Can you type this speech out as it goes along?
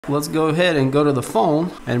Let's go ahead and go to the phone,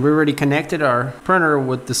 and we already connected our printer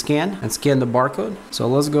with the scan and scan the barcode. So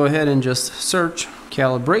let's go ahead and just search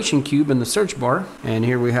calibration cube in the search bar, and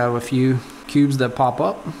here we have a few cubes that pop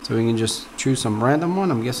up, so we can just choose some random one.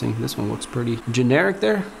 I'm guessing this one looks pretty generic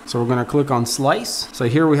there, so we're going to click on slice. So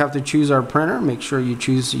here we have to choose our printer. Make sure you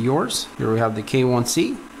choose yours. Here we have the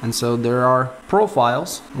K1C, and so there are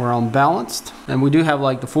profiles. We're on balanced, and we do have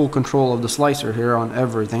like the full control of the slicer here on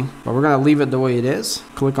everything, but we're going to leave it the way it is.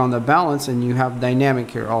 Click on the balance, and you have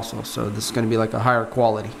dynamic here also, so this is going to be like a higher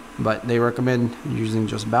quality, but they recommend using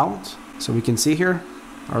just balance. So we can see here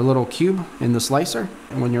our little cube in the slicer,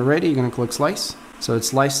 and when you're ready, you're going to click slice. So it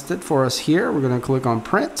sliced it for us here. We're going to click on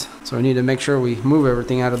print. So we need to make sure we move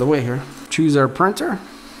everything out of the way here. Choose our printer.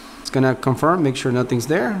 It's going to confirm, make sure nothing's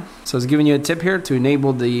there. So it's giving you a tip here to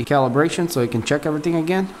enable the calibration so it can check everything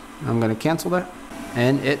again. I'm going to cancel that,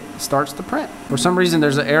 and it starts to print. For some reason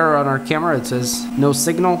there's an error on our camera. It says no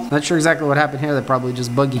signal. Not sure exactly what happened here. They're probably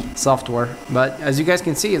just buggy software, but as you guys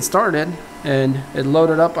can see, it started and it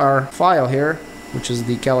loaded up our file here, which is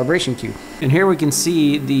the calibration cube. And here we can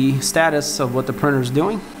see the status of what the printer is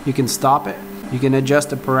doing. You can stop it. You can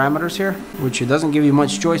adjust the parameters here, which it doesn't give you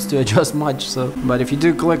much choice to adjust much. So, but if you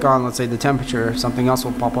do click on, let's say, the temperature, something else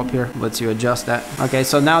will pop up here, lets you adjust that. Okay,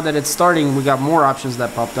 so now that it's starting, we got more options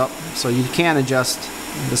that popped up. So you can adjust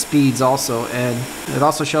the speeds also, and it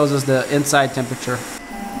also shows us the inside temperature.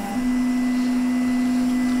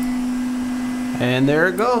 And there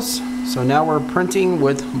it goes. So now we're printing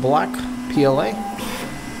with black PLA,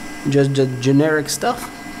 just the generic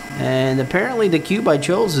stuff. And apparently the cube I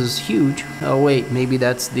chose is huge. Oh wait, maybe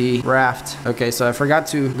that's the raft. Okay, so I forgot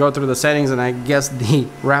to go through the settings, and I guess the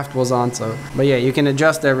raft was on. So, but yeah, you can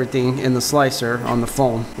adjust everything in the slicer on the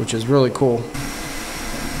phone, which is really cool.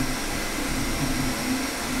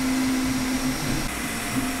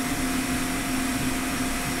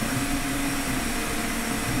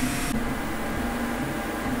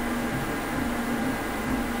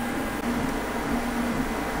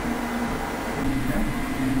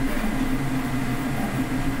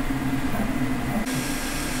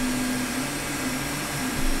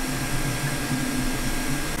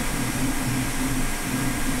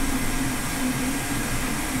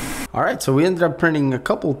 Alright, so we ended up printing a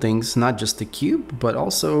couple things, not just the cube, but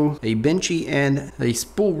also a benchy and a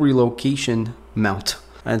spool relocation mount.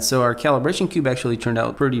 And so our calibration cube actually turned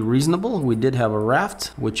out pretty reasonable. We did have a raft,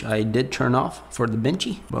 which I did turn off for the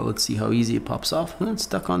benchy, but let's see how easy it pops off. And it's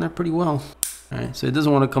stuck on there pretty well. Alright, so it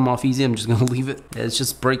doesn't want to come off easy. I'm just going to leave it. It's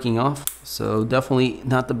just breaking off. So definitely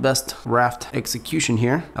not the best raft execution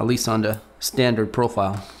here, at least on the standard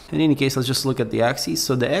profile. In any case, let's just look at the axes.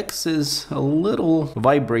 So the X is a little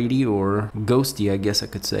vibratey or ghosty, I guess I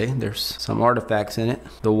could say. There's some artifacts in it.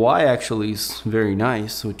 The Y actually is very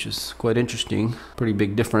nice, which is quite interesting. Pretty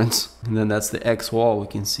big difference. And then that's the X wall. We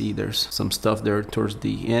can see there's some stuff there towards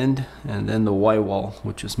the end. And then the Y wall,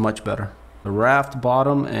 which is much better. The raft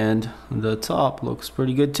bottom and the top looks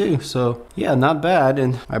pretty good too. So yeah, not bad.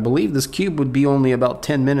 And I believe this cube would be only about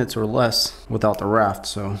 10 minutes or less without the raft.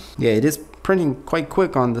 So yeah, it is printing quite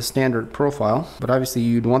quick on the standard profile, but obviously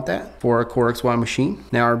you'd want that for a Core XY machine.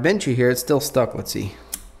 Now our benchy here, it's still stuck. Let's see.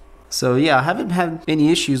 So yeah, I haven't had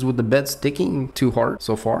any issues with the bed sticking too hard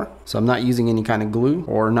so far. So I'm not using any kind of glue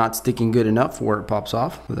or not sticking good enough where it pops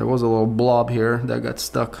off. But there was a little blob here that got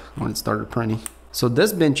stuck when it started printing. So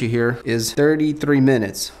this benchy here is 33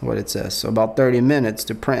 minutes, what it says. So about 30 minutes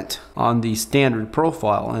to print on the standard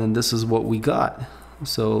profile, and this is what we got.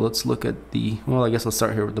 So let's look at the, well, I guess let's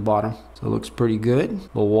start here with the bottom. So it looks pretty good.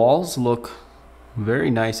 The walls look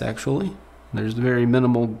very nice actually. There's very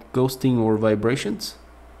minimal ghosting or vibrations,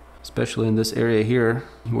 especially in this area here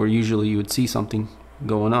where usually you would see something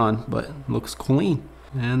going on, but it looks clean.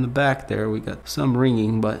 And the back there, we got some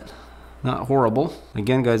ringing, but not horrible.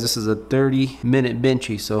 Again, guys, this is a 30-minute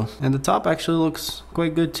benchy, so, and the top actually looks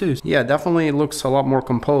quite good too. Yeah, definitely it looks a lot more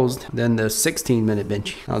composed than the 16-minute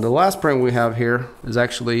benchy. Now, the last print we have here is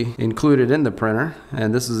actually included in the printer,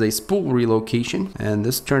 and this is a spool relocation, and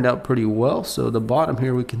this turned out pretty well. So the bottom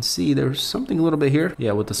here, we can see there's something a little bit here.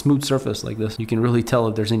 Yeah, with the smooth surface like this, you can really tell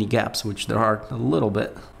if there's any gaps, which there are a little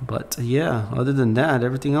bit. But yeah, other than that,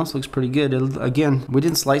 everything else looks pretty good. Again, we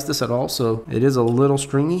didn't slice this at all, so it is a little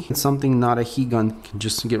stringy. It's something not a heat gun can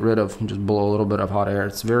just get rid of and just blow a little bit of hot air.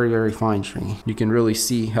 It's very, very fine stringy. You can really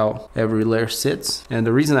see how every layer sits. And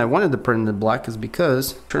the reason I wanted to print it in black is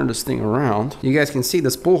because, turn this thing around, you guys can see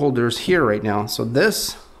the spool holder is here right now. So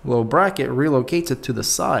this little bracket relocates it to the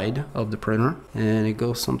side of the printer, and it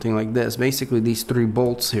goes something like this. Basically, these three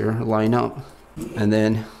bolts here line up, and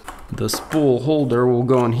then the spool holder will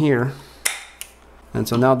go in here, And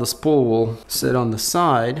so now the spool will sit on the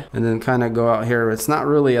side and then kind of go out here. It's not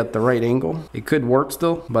really at the right angle. It could work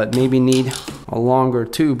still, but maybe need a longer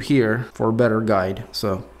tube here for a better guide.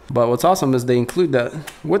 So, but what's awesome is they include that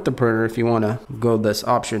with the printer if you want to go this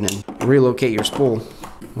option and relocate your spool,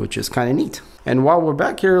 which is kind of neat. And while we're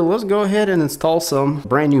back here, let's go ahead and install some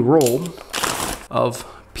brand new roll of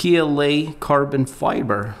PLA carbon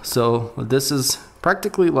fiber. So this is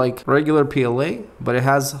practically like regular PLA, but it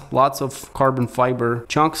has lots of carbon fiber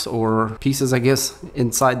chunks or pieces, I guess,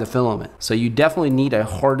 inside the filament. So you definitely need a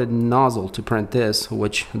hardened nozzle to print this,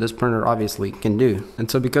 which this printer obviously can do.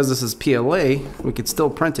 And so because this is PLA, we could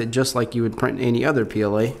still print it just like you would print any other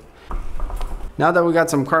PLA. Now that we got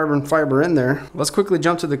some carbon fiber in there, let's quickly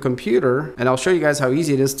jump to the computer and I'll show you guys how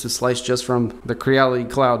easy it is to slice just from the Creality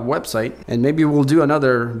Cloud website. And maybe we'll do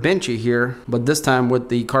another benchy here, but this time with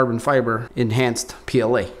the carbon fiber enhanced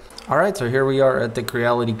PLA. Alright, so here we are at the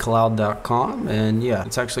crealitycloud.com, and yeah,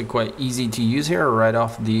 it's actually quite easy to use here right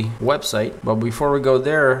off the website. But before we go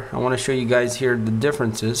there, I want to show you guys here the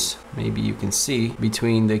differences, maybe you can see,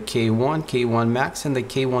 between the K1, K1 Max, and the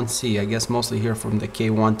K1C. I guess mostly here from the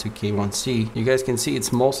K1 to K1C. You guys can see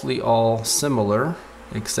it's mostly all similar,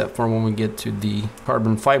 except for when we get to the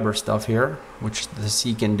carbon fiber stuff here, which the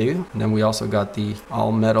C can do. And then we also got the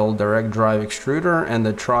all metal direct drive extruder and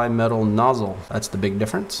the tri-metal nozzle. That's the big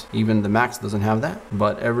difference. Even the Max doesn't have that,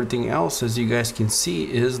 but everything else, as you guys can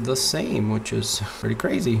see, is the same, which is pretty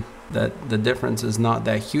crazy that the difference is not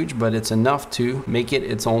that huge, but it's enough to make it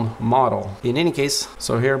its own model. In any case,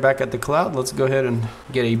 so here back at the cloud, let's go ahead and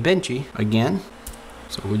get a benchy again.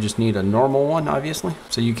 So we just need a normal one, obviously.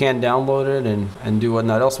 So you can download it and do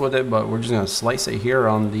whatnot else with it, but we're just gonna slice it here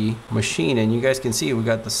on the machine. And you guys can see we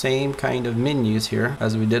got the same kind of menus here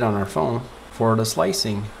as we did on our phone for the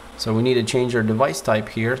slicing. So we need to change our device type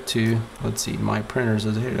here to, let's see, my printers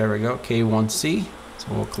is here, there we go, K1C. So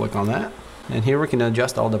we'll click on that. And here we can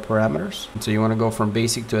adjust all the parameters. So you want to go from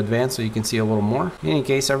basic to advanced so you can see a little more. In any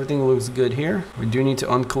case, everything looks good here. We do need to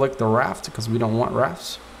unclick the raft because we don't want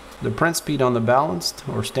rafts. The print speed on the balanced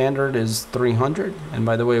or standard is 300. And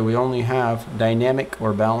by the way, we only have dynamic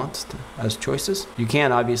or balanced as choices. You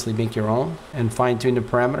can obviously make your own and fine tune the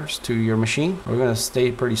parameters to your machine. We're going to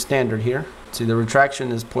stay pretty standard here. See, the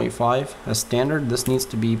retraction is 0.5 as standard. This needs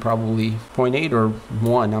to be probably 0.8 or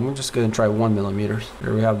 1. I'm just going to try 1 millimeters.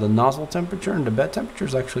 Here we have the nozzle temperature, and the bed temperature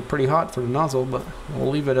is actually pretty hot for the nozzle, but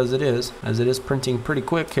we'll leave it as it is printing pretty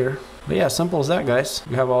quick here. But yeah, simple as that, guys.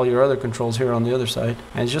 You have all your other controls here on the other side,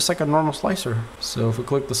 and it's just like a normal slicer. So if we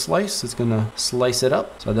click the slice, it's gonna slice it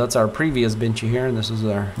up. So that's our previous benchy here, and this is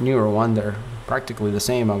our newer one. They're practically the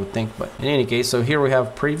same, I would think, but in any case, so here we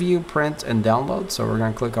have preview, print, and download. So we're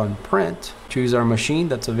gonna click on print, choose our machine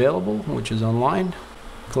that's available, which is online.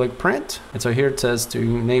 Click print, and so here it says to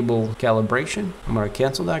enable calibration. I'm going to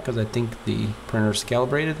cancel that because I think the printer's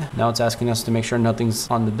calibrated. Now it's asking us to make sure nothing's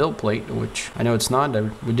on the build plate, which I know it's not.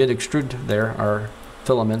 We did extrude there our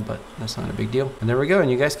filament, but that's not a big deal. And there we go, and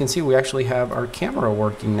you guys can see we actually have our camera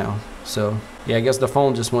working now. So yeah, I guess the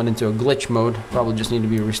phone just went into a glitch mode, probably just need to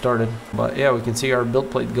be restarted. But yeah, we can see our build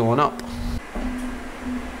plate going up.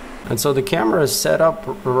 And so the camera is set up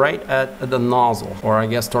right at the nozzle, or I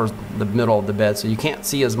guess towards the middle of the bed, so you can't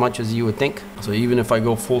see as much as you would think. So even if I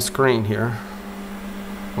go full screen here,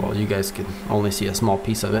 well, you guys can only see a small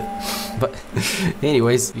piece of it. But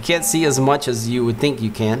anyways, you can't see as much as you would think you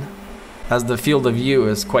can, as the field of view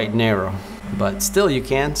is quite narrow. But still you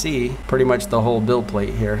can see pretty much the whole build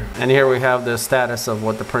plate here. And here we have the status of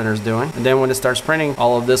what the printer's doing. And then when it starts printing,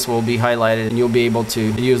 all of this will be highlighted and you'll be able to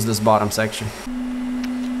use this bottom section.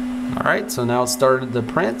 Alright, so now it started the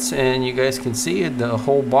print, and you guys can see the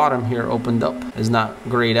whole bottom here opened up. Is not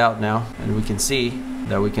grayed out now, and we can see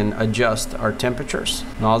that we can adjust our temperatures.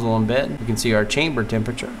 Nozzle and bed, you can see our chamber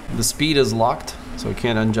temperature. The speed is locked, so we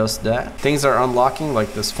can't adjust that. Things are unlocking,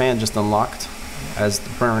 like this fan just unlocked as the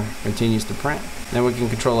printer continues to print. Then we can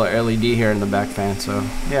control our LED here in the back fan, so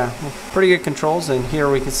yeah, pretty good controls. And here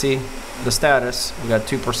we can see the status. We got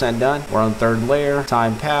 2% done. We're on third layer.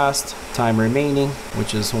 Time passed, time remaining,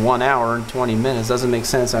 which is 1 hour and 20 minutes. Doesn't make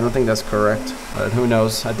sense. I don't think that's correct, but who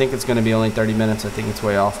knows? I think it's going to be only 30 minutes. I think it's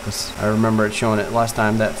way off because I remember it showing it last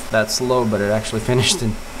time that slow, but it actually finished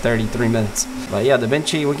in 33 minutes. But yeah, the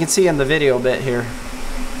benchy, we can see in the video a bit here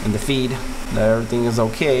in the feed that everything is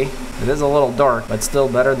okay. It is a little dark, but still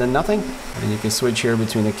better than nothing. And you can switch here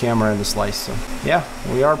between the camera and the slice. So yeah,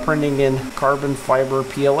 we are printing in carbon fiber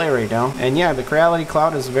PLA right now. And yeah, the Creality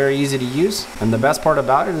Cloud is very easy to use. And the best part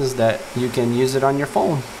about it is that you can use it on your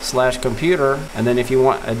phone / computer. And then if you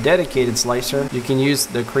want a dedicated slicer, you can use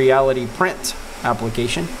the Creality Print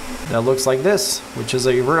application. that looks like this, which is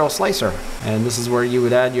a real slicer. And this is where you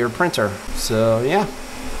would add your printer. So yeah.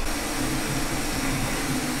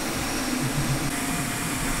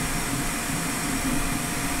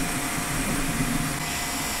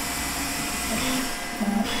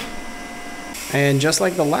 And just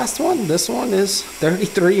like the last one, this one is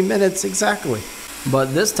 33 minutes exactly.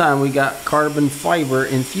 But this time we got carbon fiber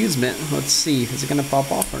infusement. Let's see, is it gonna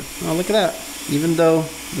pop off? Oh, look at that. Even though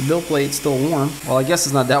the build plate's still warm. Well, I guess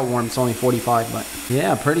it's not that warm, it's only 45, but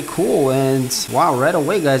yeah, pretty cool. And wow, right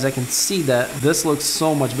away guys, I can see that this looks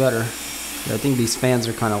so much better. Yeah, I think these fans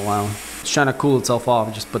are kind of loud. It's trying to cool itself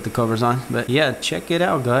off, just put the covers on. But yeah, check it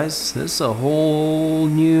out guys. This is a whole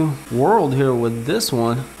new world here with this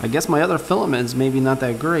one. I guess my other filaments maybe not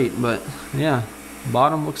that great, but yeah.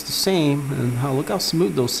 Bottom looks the same, and look how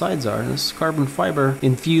smooth those sides are. This carbon fiber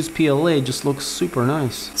infused PLA just looks super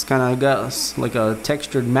nice. It's kind of got like a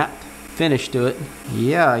textured matte finish to it.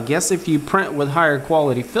 Yeah, I guess if you print with higher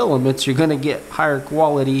quality filaments, you're gonna get higher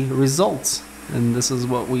quality results. And this is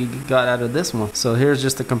what we got out of this one. So here's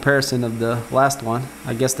just a comparison of the last one.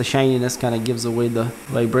 I guess the shininess kind of gives away the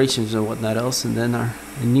vibrations and whatnot else. And then our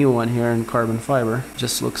new one here in carbon fiber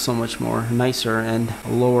just looks so much more nicer, and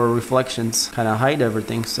lower reflections kind of hide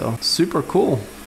everything. So super cool.